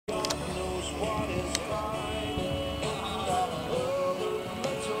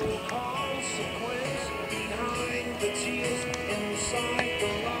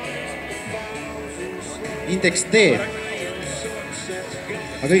Index D.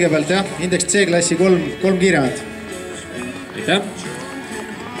 Aga kõigepealt jah, Index C klassi kolm kiiremat. Aitäh!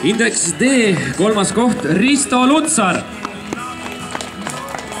 Index D, kolmas koht, Risto Lutsar.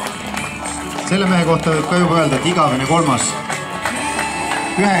 Selle mehe kohta võib ka juba öelda, et igavene kolmas.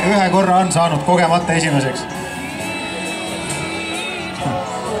 Ühe korra on saanud kogemata esimeseks.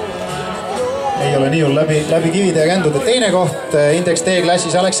 Ei ole nii hull läbi kivide ja kändude. Teine koht Index D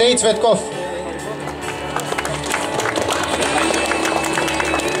klassis Aleksei Tsvetkov.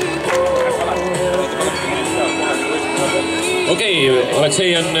 Okei,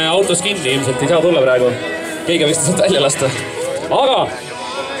 Aleksei on autos kinni, ilmselt ei saa tulla praegu. Keegi võiks sealt välja lasta. Aga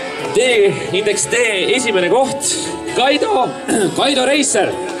Index D esimene koht, Kaido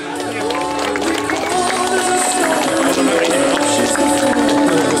Reisser.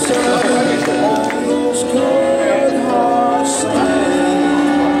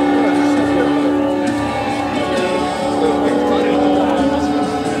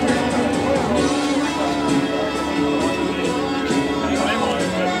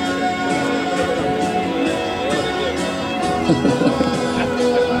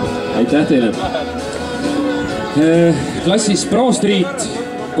 Aitäh teile! Klassis Pro Street,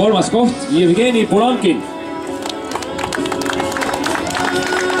 kolmas koht, Jevgeni Pulankin.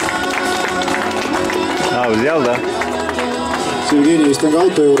 Jõuda. Jevgeni vist on ka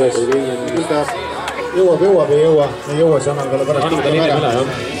auto juures. Jõuab, ei jõua, siis annan talle pärast.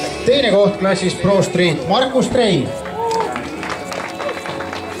 Teine koht klassis Pro Street, Markus Trei.